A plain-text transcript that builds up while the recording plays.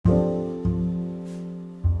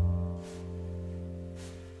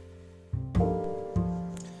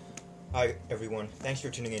Hi everyone, thanks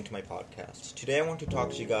for tuning into my podcast. Today I want to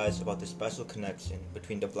talk to you guys about the special connection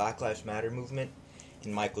between the Black Lives Matter movement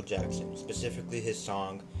and Michael Jackson, specifically his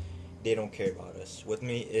song, They Don't Care About Us. With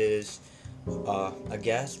me is a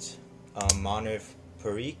guest, Manav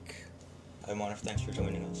Parikh. Hi Manav, thanks for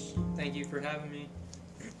joining us. Thank you for having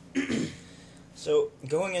me. So,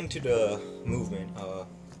 going into the movement,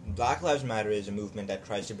 Black Lives Matter is a movement that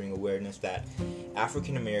tries to bring awareness that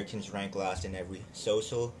African Americans rank last in every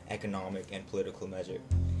social, economic, and political measure.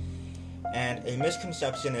 And a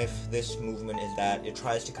misconception of this movement is that it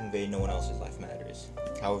tries to convey no one else's life matters.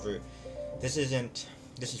 However, this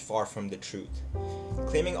is far from the truth.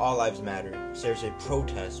 Claiming all lives matter serves a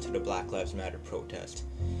protest to the Black Lives Matter protest.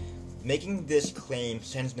 Making this claim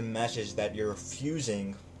sends the message that you're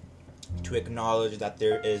refusing to acknowledge that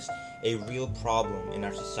there is a real problem in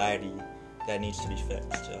our society that needs to be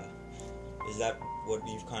fixed. Is that what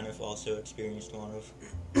you've kind of also experienced, one of?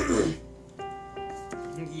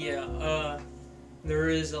 Yeah, there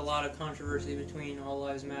is a lot of controversy between All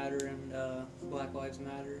Lives Matter and Black Lives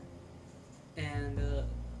Matter. And,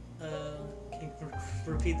 can you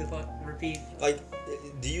repeat? Like,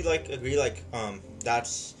 do you, agree,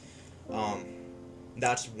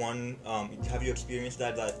 that's one, have you experienced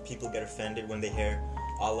that people get offended when they hear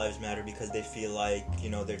All Lives Matter because they feel like,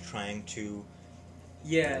 they're trying to...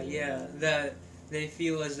 Yeah, that they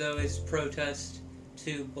feel as though it's protest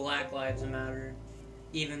to Black Lives Matter,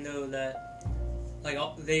 even though that, I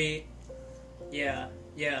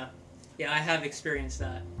have experienced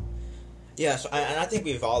that. Yeah, so I think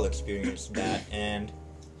we've all experienced that, and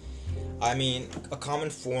I mean, a common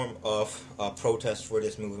form of protest for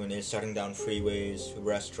this movement is shutting down freeways,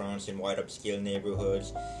 restaurants in white upscale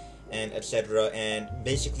neighborhoods, and etc. And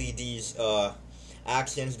basically these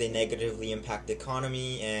actions, they negatively impact the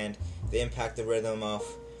economy and they impact the rhythm of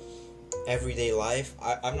everyday life.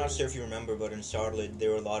 I'm not sure if you remember, but in Charlotte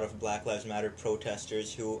there were a lot of Black Lives Matter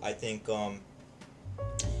protesters who I think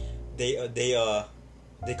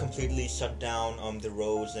they completely shut down the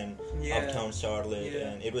roads in uptown Charlotte,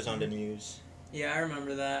 and it was on the news. Yeah, I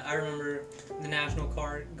remember that. I remember the National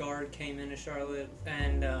Guard came into Charlotte,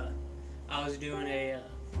 and I was doing a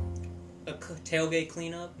tailgate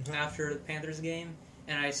cleanup after the Panthers game,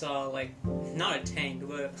 and I saw, not a tank,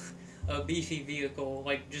 but a beefy vehicle,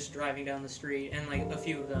 just driving down the street, and, a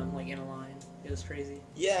few of them, in a line. It was crazy.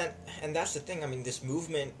 Yeah, and that's the thing. I mean, this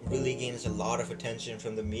movement really gains a lot of attention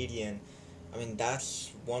from the media, and I mean,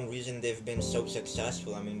 that's one reason they've been so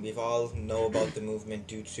successful. I mean, we've all know about the movement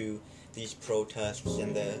due to these protests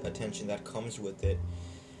and the attention that comes with it.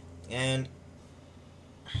 And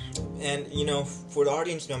for the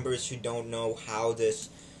audience members who don't know how this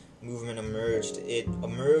movement emerged, it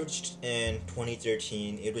emerged in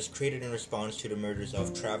 2013. It was created in response to the murders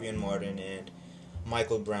of Trayvon Martin and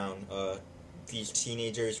Michael Brown. These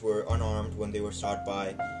teenagers were unarmed when they were shot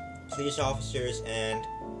by police officers, and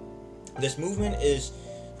this movement is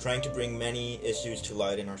trying to bring many issues to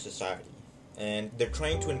light in our society, and they're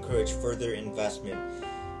trying to encourage further investment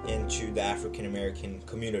into the African American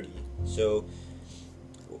community. So,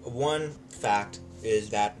 one fact is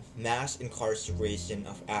that mass incarceration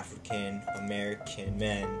of African American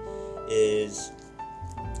men is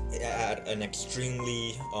at an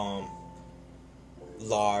extremely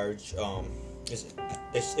large,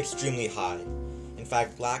 it's extremely high. In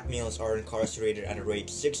fact, black males are incarcerated at a rate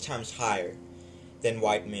 6 times higher than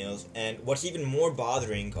white males, and what's even more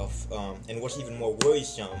bothering and what's even more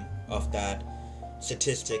worrisome of that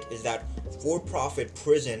statistic is that for-profit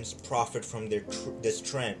prisons profit from this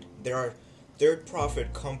trend. There are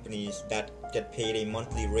third-profit companies that get paid a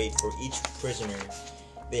monthly rate for each prisoner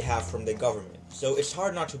they have from the government. So it's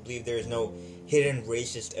hard not to believe there is no hidden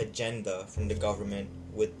racist agenda from the government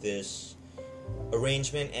with this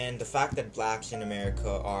arrangement, and the fact that blacks in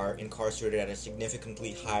America are incarcerated at a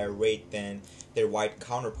significantly higher rate than their white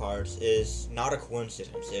counterparts is not a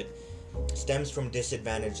coincidence. It stems from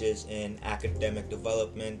disadvantages in academic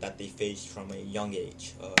development that they face from a young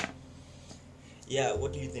age.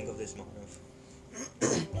 What do you think of this, Manav?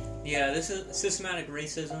 Yeah, this is systematic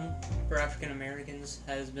racism for African Americans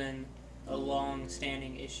has been a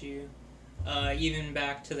long-standing issue, even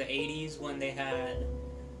back to the 80s when they had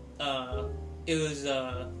it was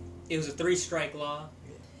a 3-strike law.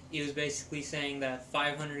 It was basically saying that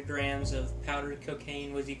 500 grams of powdered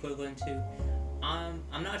cocaine was equivalent to, I'm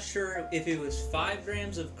not sure if it was 5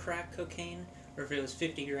 grams of crack cocaine or if it was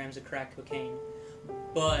 50 grams of crack cocaine,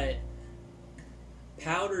 but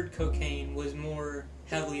powdered cocaine was more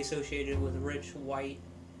heavily associated with rich white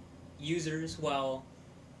users, while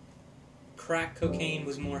crack cocaine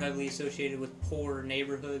was more heavily associated with poor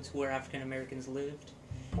neighborhoods where African Americans lived.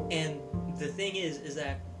 And the thing is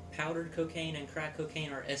that powdered cocaine and crack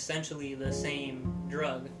cocaine are essentially the same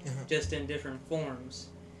drug, just in different forms.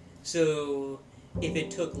 So if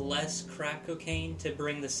it took less crack cocaine to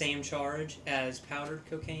bring the same charge as powdered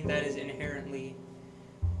cocaine, that is inherently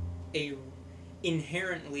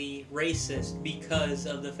racist because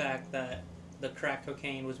of the fact that the crack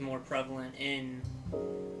cocaine was more prevalent in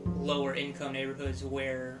lower income neighborhoods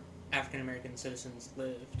where African American citizens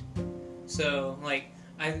lived. So,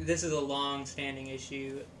 this is a long-standing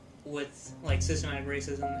issue with, systematic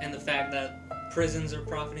racism and the fact that prisons are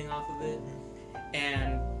profiting off of it,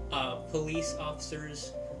 and police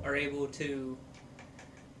officers are able to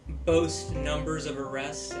boast numbers of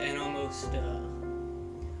arrests and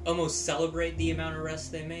almost celebrate the amount of arrests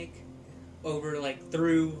they make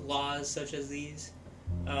through laws such as these.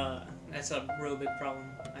 That's a real big problem,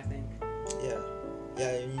 I think.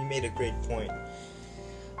 Yeah, you made a great point.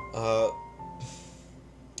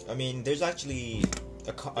 There's actually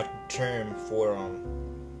a term for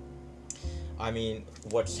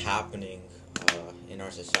what's happening in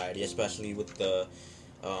our society, especially with the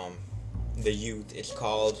youth. It's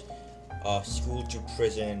called school to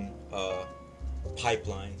prison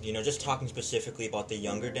pipeline. Just talking specifically about the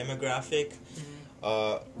younger demographic.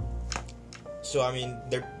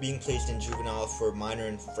 They're being placed in juvenile for minor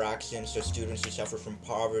infractions. So students who suffer from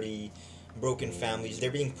poverty, broken families,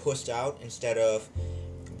 they're being pushed out instead of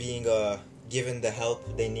being given the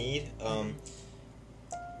help they need.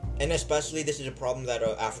 And especially this is a problem that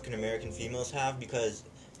African American females have, because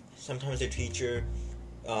sometimes their teacher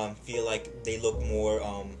feel like they look more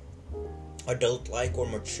adult-like or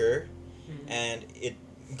mature, and it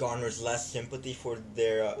garners less sympathy for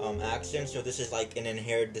their accent. So this is like an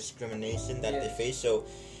inherent discrimination that they face. So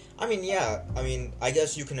I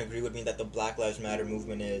guess you can agree with me that the Black Lives Matter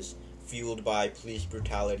movement is fueled by police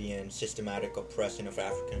brutality and systematic oppression of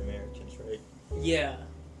African Americans, right? Yeah.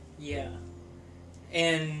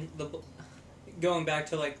 And going back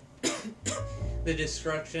to the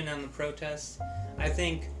destruction and the protests, I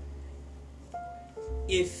think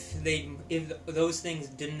if those things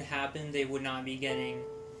didn't happen, they would not be getting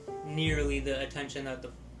nearly the attention that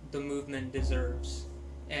the movement deserves.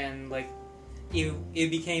 And it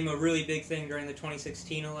became a really big thing during the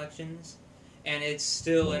 2016 elections, and it's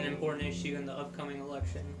still an important issue in the upcoming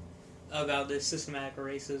election about this systematic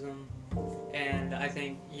racism. And I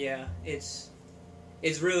think it's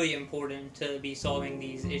really important to be solving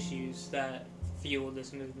these issues that fuel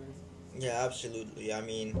this movement. Yeah, absolutely.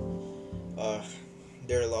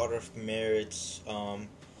 There are a lot of merits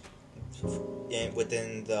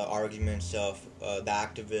within the arguments of the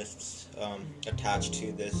activists attached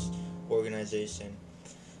to this organization.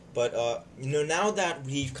 But, now that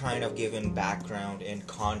we've kind of given background and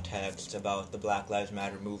context about the Black Lives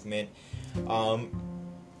Matter movement,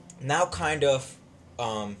 now kind of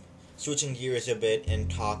switching gears a bit and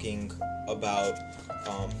talking about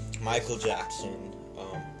Michael Jackson.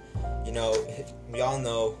 We all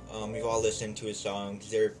know, we've all listened to his songs.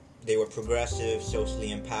 They were progressive, socially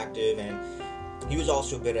impactful, and he was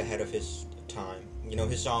also a bit ahead of his time.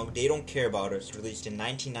 His song "They Don't Care About Us," released in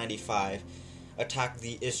 1995, attacked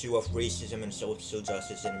the issue of racism and social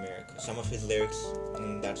justice in America. Some of his lyrics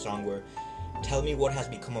in that song were, "Tell me what has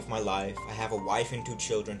become of my life. I have a wife and 2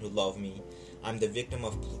 children who love me. I'm the victim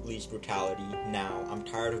of police brutality now. I'm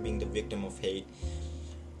tired of being the victim of hate.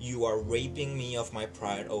 You are raping me of my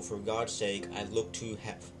pride. Oh, for God's sake, I look to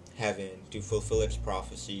heaven to fulfill its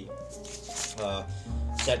prophecy.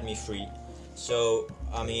 Set me free." So,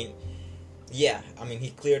 he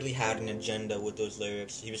clearly had an agenda with those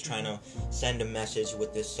lyrics. He was trying to send a message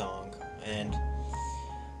with this song. And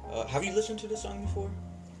have you listened to this song before?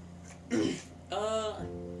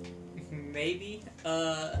 Maybe.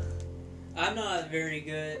 I'm not very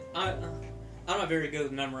good. I'm not very good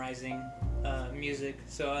with memorizing music,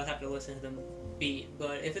 so I'd have to listen to the beat.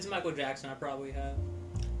 But if it's Michael Jackson, I probably have.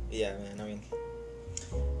 Yeah, man.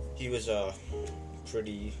 He was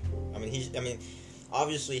pretty.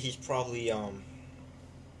 Obviously he's probably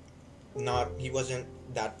not. He wasn't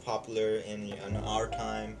that popular in our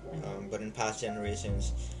time, but in past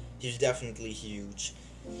generations, he's definitely huge.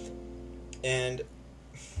 And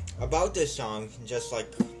about this song, just like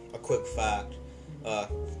a quick fact,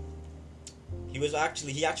 he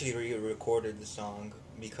actually re-recorded the song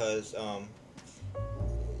because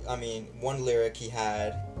one lyric he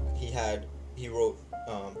wrote,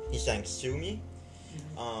 he sang "Sue Me."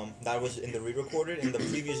 That was in the re-recorded. In the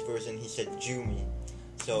previous version, he said "Jew me."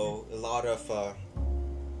 So a lot of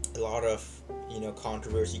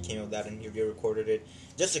controversy came of that, and he re-recorded it.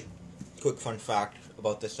 Just a quick fun fact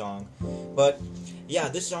about the song. But yeah,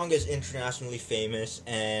 this song is internationally famous,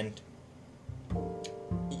 and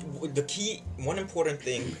one important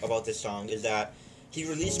thing about this song is that he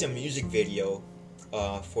released a music video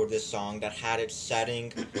for this song that had its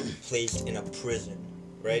setting placed in a prison,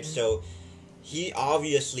 right? Mhm. So he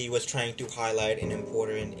obviously was trying to highlight an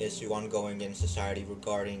important issue ongoing in society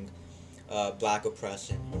regarding black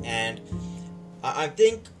oppression. And I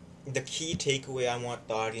think the key takeaway I want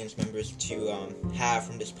the audience members to have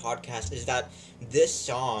from this podcast is that this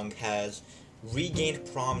song has regained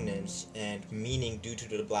prominence and meaning due to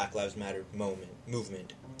the Black Lives Matter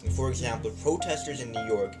movement. For example, protesters in New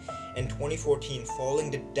York in 2014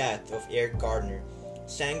 following the death of Eric Gardner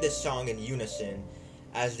sang this song in unison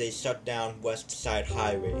as they shut down West Side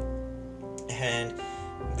Highway. And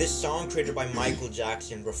this song created by Michael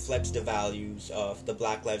Jackson reflects the values of the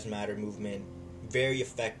Black Lives Matter movement very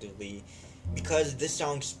effectively because this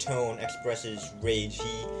song's tone expresses rage.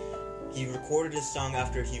 He recorded this song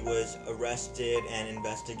after he was arrested and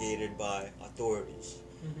investigated by authorities.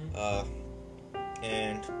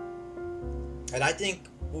 And I think,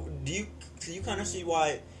 do you kind of see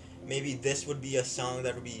why maybe this would be a song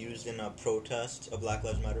that would be used in a protest, a Black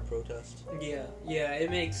Lives Matter protest? Yeah,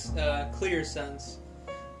 it makes clear sense.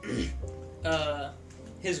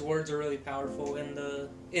 His words are really powerful in the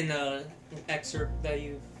excerpt that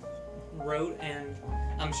you wrote, and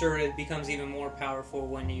I'm sure it becomes even more powerful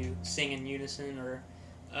when you sing in unison or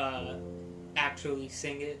actually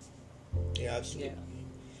sing it. Yeah, absolutely.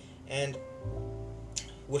 Yeah. And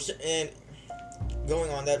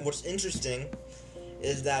going on that, what's interesting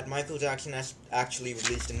is that Michael Jackson has actually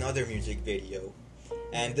released another music video,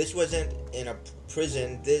 and this wasn't in a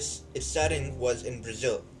prison. Its setting was in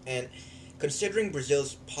Brazil, and considering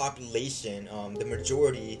Brazil's population, the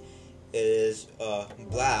majority is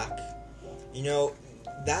black. You know,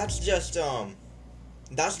 that's just a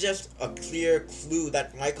clear clue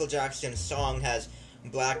that Michael Jackson's song has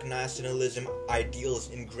black nationalism ideals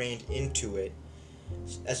ingrained into it.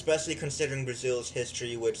 Especially considering Brazil's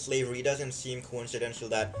history with slavery, it doesn't seem coincidental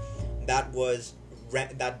that that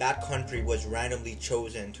country was randomly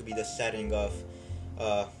chosen to be the setting of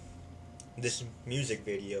this music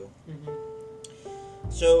video.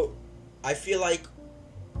 So I feel like,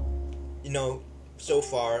 so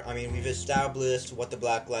far, I mean, we've established what the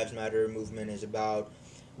Black Lives Matter movement is about.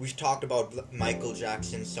 We've talked about Michael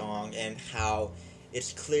Jackson's song and how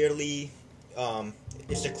it's clearly a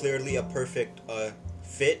perfect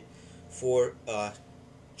fit for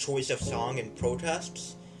choice of song in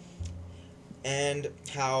protests, and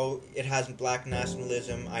how it has black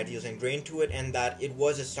nationalism ideals ingrained to it, and that it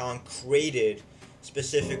was a song created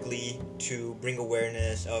specifically to bring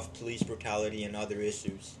awareness of police brutality and other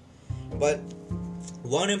issues. But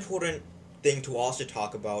one important thing to also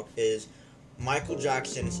talk about is Michael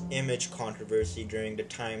Jackson's image controversy during the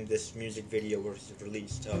time this music video was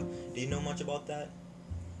released. Do you know much about that?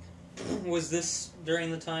 Was this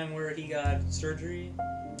during the time where he got surgery?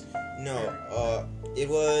 No, he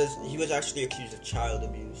was actually accused of child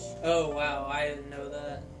abuse. Oh wow, I didn't know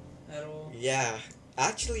that at all. Yeah,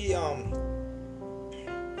 actually, yeah,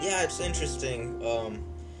 it's interesting.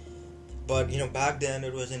 But back then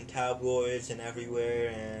it was in tabloids and everywhere,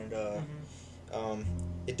 and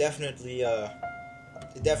it definitely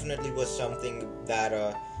was something that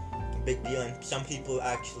a big deal, and some people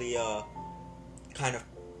actually kind of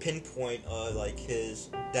pinpoint like his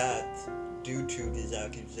death due to these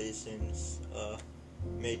accusations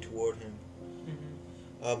made toward him.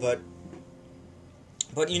 But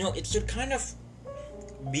it should kind of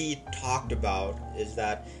be talked about is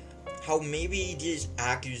that how maybe these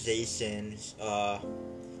accusations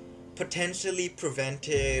potentially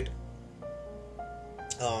prevented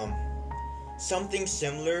something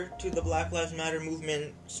similar to the Black Lives Matter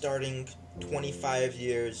movement starting 25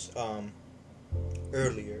 years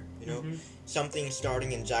earlier, something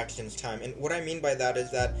starting in Jackson's time. And what I mean by that is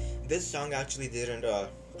that this song actually didn't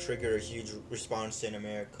trigger a huge response in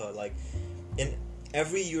America. Like, in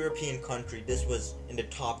every European country, this was in the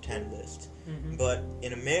top 10 list. But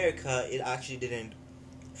in America, it actually didn't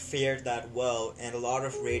fare that well, and a lot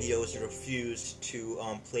of radios refused to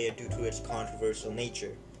play it due to its controversial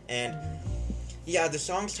nature. And yeah, the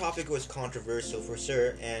song's topic was controversial for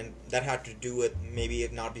sure, and that had to do with maybe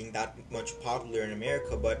it not being that much popular in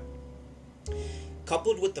America, but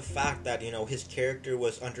coupled with the fact that his character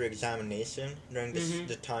was under examination during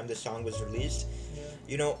the time the song was released,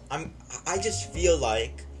 I just feel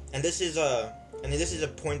like, and this is a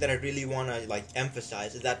point that I really want to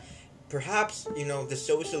emphasize, is that perhaps the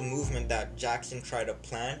social movement that Jackson tried to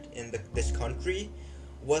plant in this country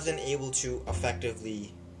wasn't able to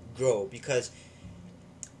effectively grow, because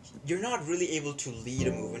you're not really able to lead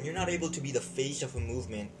a movement. You're not able to be the face of a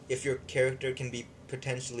movement if your character can be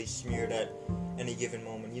potentially smeared at any given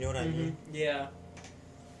moment. You know what I mean? Yeah.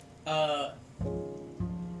 The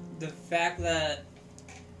fact that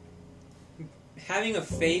having a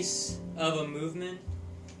face of a movement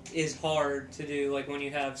is hard to do, like when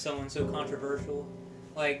you have someone so controversial.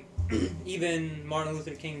 Like, even Martin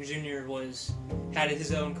Luther King Jr. had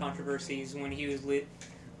his own controversies when he was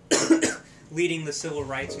leading the civil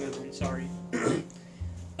rights movement. Sorry,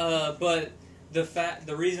 but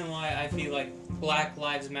the reason why I feel like Black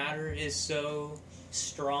Lives Matter is so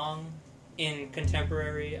strong in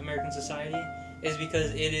contemporary American society is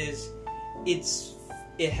because it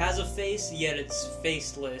has a face, yet it's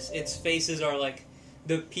faceless. Its faces are like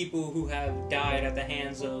the people who have died at the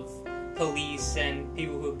hands of police and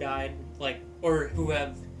people who have died, or who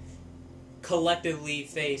have collectively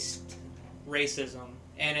faced racism.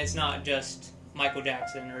 And it's not just Michael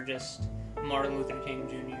Jackson or just Martin Luther King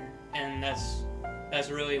Jr. And that's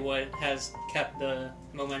really what has kept the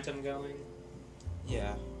momentum going.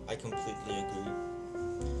 Yeah, I completely agree.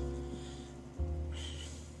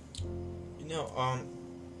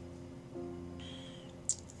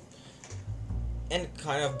 And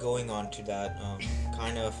kind of going on to that,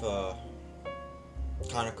 kind of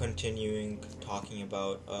continuing talking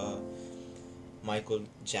about Michael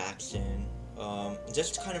Jackson,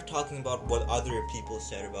 just kind of talking about what other people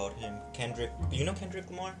said about him. Kendrick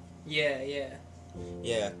Lamar? Yeah.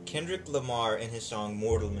 Yeah, Kendrick Lamar in his song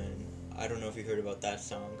Mortal Man. I don't know if you heard about that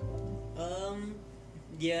song.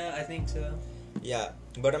 Yeah, I think so. Yeah,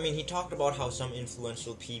 but I mean, he talked about how some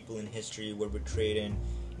influential people in history were betrayed, and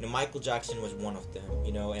Michael Jackson was one of them,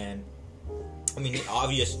 and I mean,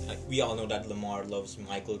 we all know that Lamar loves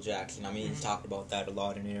Michael Jackson. I mean, he's talked about that a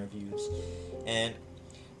lot in interviews, and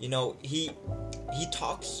he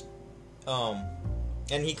talks,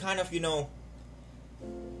 and he kind of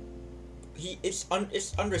it's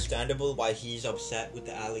understandable why he's upset with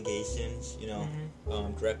the allegations,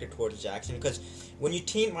 directed towards Jackson, because when you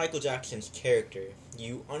taint Michael Jackson's character,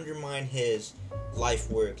 you undermine his life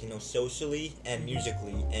work, socially and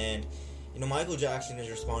musically, and Michael Jackson is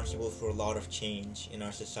responsible for a lot of change in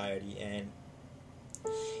our society, and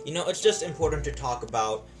it's just important to talk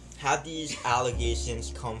about, had these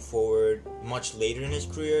allegations come forward much later in his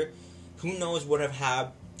career, who knows what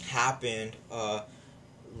have happened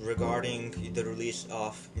regarding the release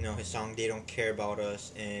of his song "They Don't Care About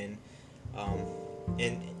Us" and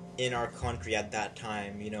in our country at that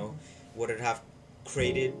time. Would it have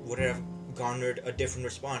garnered a different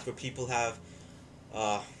response where people have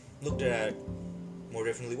looked at it more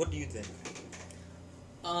differently? What do you think?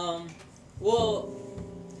 Well,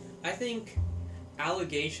 I think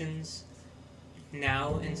allegations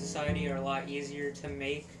now in society are a lot easier to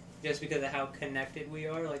make just because of how connected we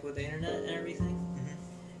are, like with the internet and everything.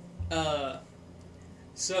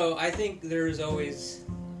 So I think there's always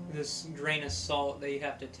this grain of salt that you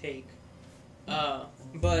have to take.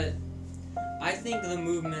 But I think the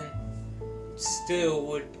movement still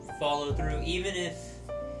would follow through, even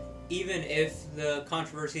if the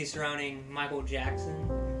controversy surrounding Michael Jackson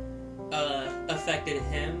affected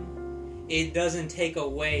him. It doesn't take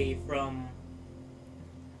away from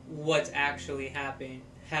what's actually happening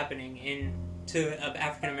to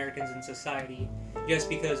African Americans in society, just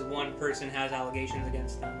because one person has allegations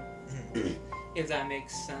against them. If that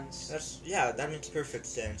makes sense. That makes perfect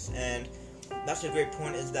sense, and that's a great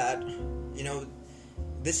point. Is that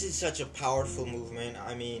this is such a powerful movement.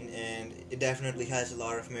 I mean, and it definitely has a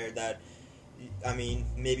lot of merit. That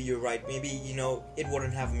maybe you're right. Maybe it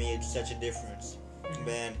wouldn't have made such a difference,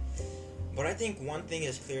 But I think one thing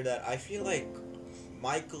is clear, that I feel like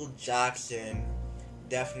Michael Jackson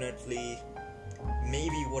definitely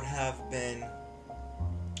maybe would have been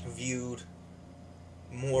viewed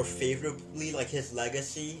more favorably, like his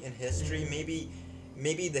legacy in history.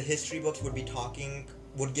 Maybe the history books would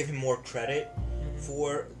give him more credit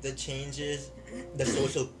for the changes, the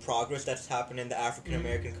social progress that's happened in the African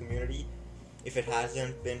American community, if it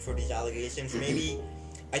hasn't been for these allegations. Maybe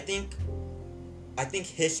I think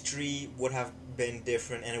history would have been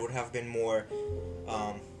different, and it would have been more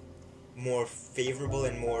favorable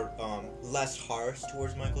and more less harsh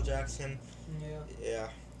towards Michael Jackson. Yeah.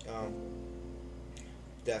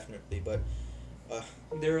 Definitely, but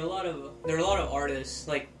there are a lot of artists,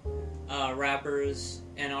 like rappers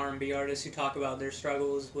and R&B artists, who talk about their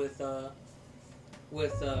struggles with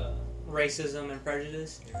racism and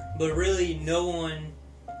prejudice, but really no one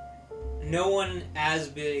as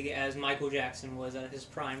big as Michael Jackson was at his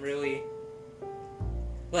prime, really.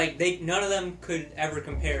 Like, none of them could ever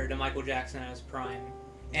compare to Michael Jackson at his prime.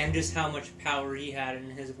 and just how much power he had in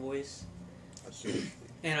his voice. Absolutely.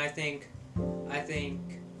 And I think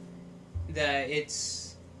that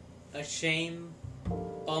it's a shame,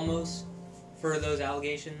 almost, for those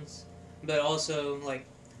allegations. But also, like,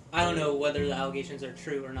 I don't know whether the allegations are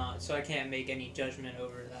true or not, so I can't make any judgment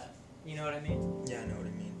over that. You know what I mean? Yeah, I know what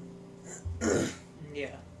I mean.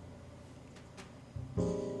 Yeah.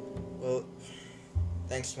 Well,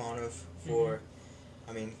 thanks, Manav, for,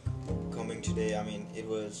 coming today. It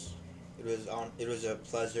was a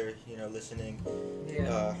pleasure, listening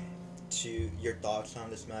Yeah. to your thoughts on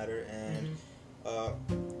this matter, and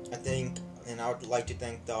I would like to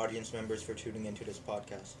thank the audience members for tuning into this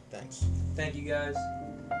podcast. Thanks. Thank you, guys.